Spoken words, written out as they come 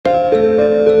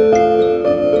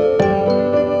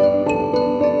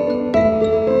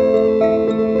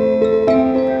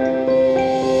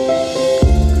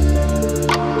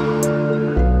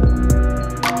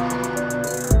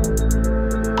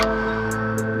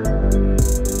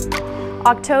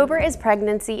October is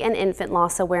Pregnancy and Infant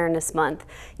Loss Awareness Month.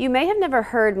 You may have never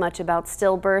heard much about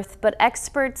stillbirth, but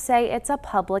experts say it's a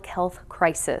public health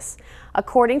crisis.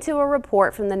 According to a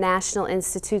report from the National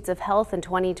Institutes of Health in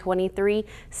 2023,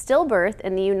 stillbirth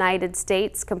in the United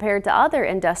States compared to other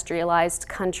industrialized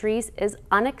countries is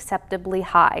unacceptably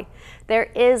high. There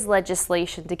is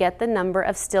legislation to get the number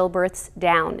of stillbirths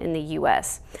down in the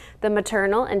U.S. The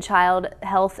Maternal and Child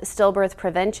Health Stillbirth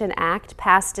Prevention Act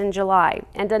passed in July,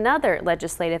 and another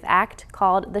legislative act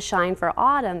called the Shine for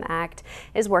Autumn Act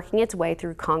is working its way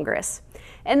through Congress.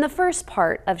 In the first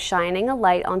part of Shining a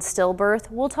Light on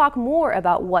Stillbirth, we'll talk more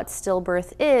about what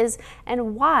stillbirth is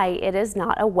and why it is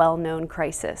not a well-known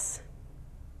crisis.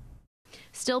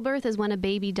 Stillbirth is when a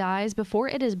baby dies before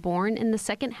it is born in the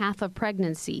second half of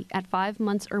pregnancy at 5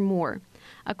 months or more.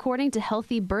 According to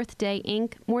Healthy Birth Day,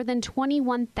 Inc., more than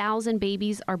 21,000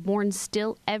 babies are born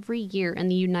still every year in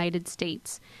the United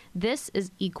States. This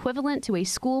is equivalent to a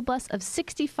school bus of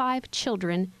 65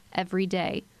 children every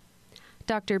day.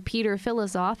 Dr. Peter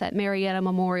Filozoff at Marietta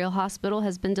Memorial Hospital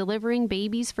has been delivering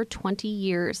babies for 20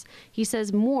 years. He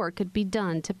says more could be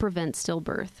done to prevent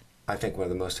stillbirth. I think one of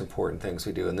the most important things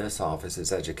we do in this office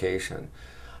is education.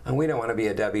 And we don't want to be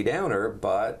a Debbie Downer,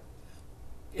 but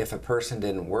if a person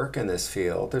didn't work in this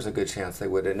field, there's a good chance they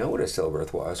wouldn't know what a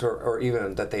stillbirth was, or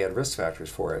even that they had risk factors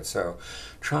for it. So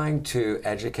trying to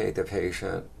educate the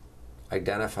patient,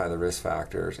 identify the risk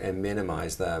factors, and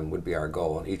minimize them would be our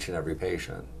goal in each and every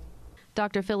patient.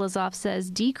 Dr. Filozoff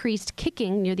says decreased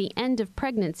kicking near the end of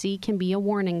pregnancy can be a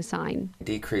warning sign.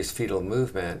 Decreased fetal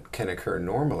movement can occur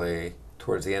normally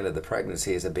towards the end of the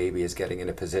pregnancy as a baby is getting in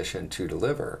a position to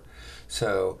deliver.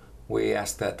 So we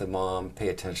ask that the mom pay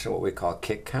attention to what we call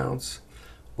kick counts,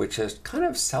 which is kind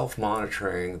of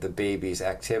self-monitoring the baby's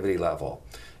activity level.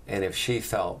 And if she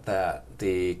felt that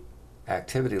the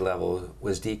activity level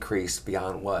was decreased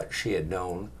beyond what she had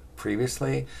known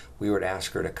previously, we would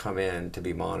ask her to come in to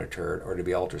be monitored or to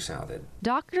be ultrasounded.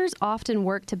 Doctors often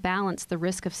work to balance the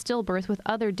risk of stillbirth with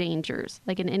other dangers,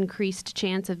 like an increased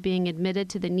chance of being admitted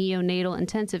to the neonatal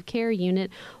intensive care unit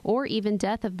or even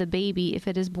death of the baby if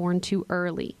it is born too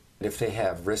early. If they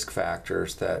have risk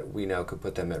factors that we know could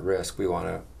put them at risk, we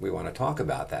want to talk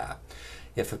about that.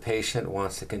 If a patient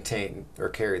wants to contain or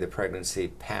carry the pregnancy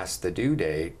past the due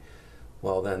date,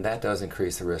 well, then that does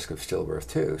increase the risk of stillbirth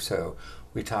too. So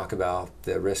we talk about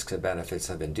the risks and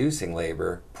benefits of inducing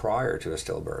labor prior to a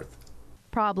stillbirth.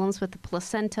 Problems with the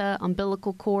placenta,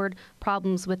 umbilical cord,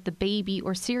 problems with the baby,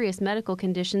 or serious medical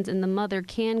conditions in the mother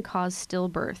can cause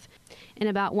stillbirth. In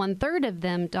about 1/3 of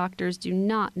them, doctors do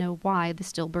not know why the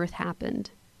stillbirth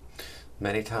happened.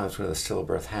 Many times when the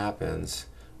stillbirth happens,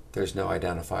 there's no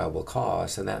identifiable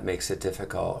cause, and that makes it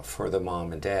difficult for the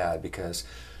mom and dad because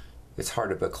it's hard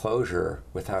to put closure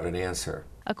without an answer.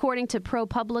 According to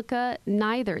ProPublica,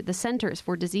 neither the Centers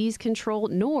for Disease Control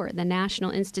nor the National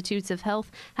Institutes of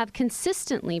Health have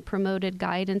consistently promoted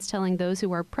guidance telling those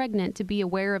who are pregnant to be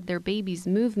aware of their baby's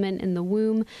movement in the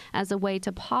womb as a way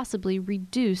to possibly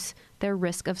reduce their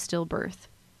risk of stillbirth.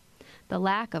 The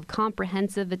lack of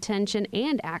comprehensive attention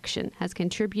and action has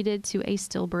contributed to a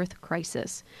stillbirth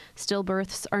crisis.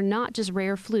 Stillbirths are not just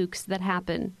rare flukes that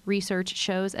happen. Research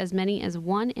shows as many as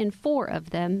 1 in 4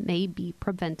 of them may be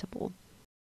preventable.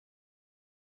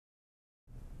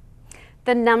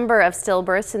 The number of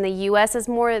stillbirths in the U.S. is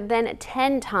more than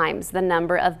 10 times the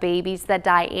number of babies that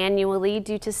die annually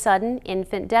due to sudden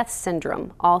infant death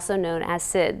syndrome, also known as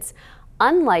SIDS.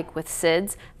 Unlike with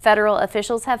SIDS, federal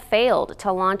officials have failed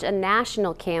to launch a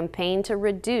national campaign to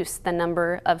reduce the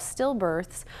number of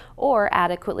stillbirths or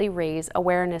adequately raise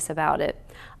awareness about it.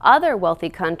 Other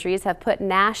wealthy countries have put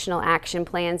national action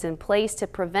plans in place to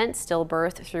prevent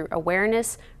stillbirth through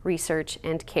awareness, research,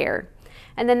 and care.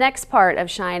 In the next part of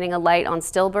Shining a Light on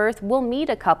Stillbirth, we'll meet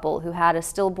a couple who had a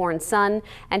stillborn son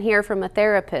and hear from a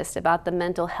therapist about the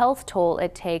mental health toll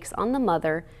it takes on the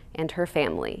mother and her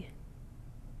family.